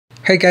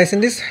Hey guys,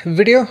 in this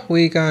video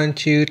we're going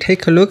to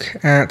take a look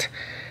at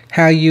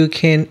how you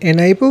can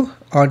enable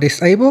or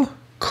disable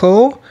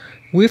call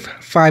with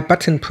 5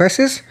 button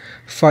presses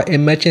for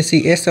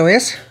Emergency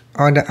SOS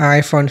on the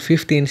iPhone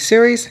 15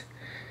 series.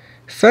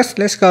 First,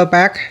 let's go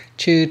back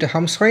to the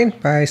home screen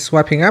by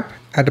swiping up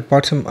at the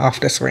bottom of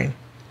the screen.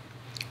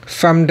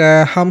 From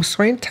the home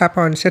screen, tap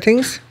on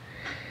Settings.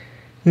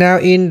 Now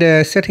in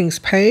the Settings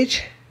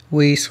page,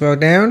 we scroll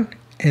down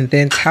and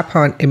then tap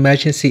on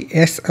Emergency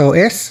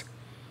SOS.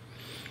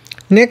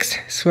 Next,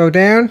 scroll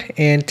down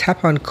and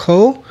tap on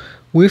Call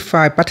with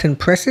 5 button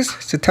presses.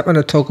 So tap on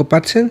the toggle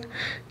button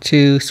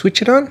to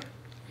switch it on.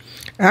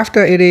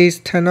 After it is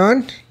turned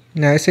on,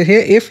 now it says here,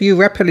 if you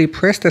rapidly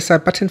press the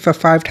side button for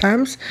 5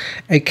 times,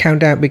 a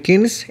countdown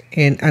begins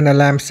and an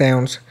alarm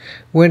sounds.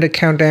 When the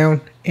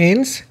countdown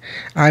ends,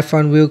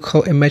 iPhone will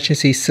call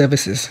emergency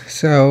services.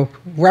 So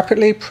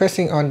rapidly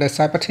pressing on the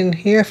side button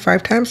here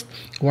 5 times.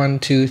 1,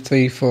 2,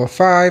 3, 4,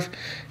 5.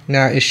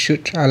 Now it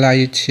should allow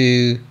you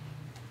to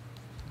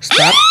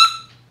stop.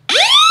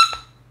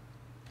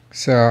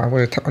 So I'm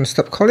going to tap on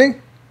stop calling.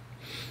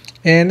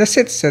 And that's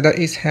it. So that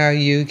is how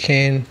you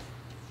can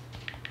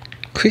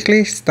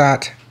quickly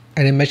start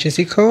an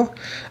emergency call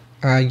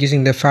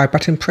using the 5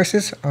 button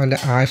presses on the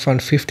iPhone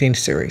 15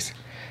 series.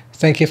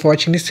 Thank you for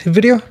watching this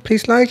video.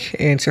 Please like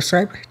and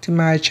subscribe to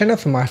my channel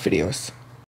for more videos.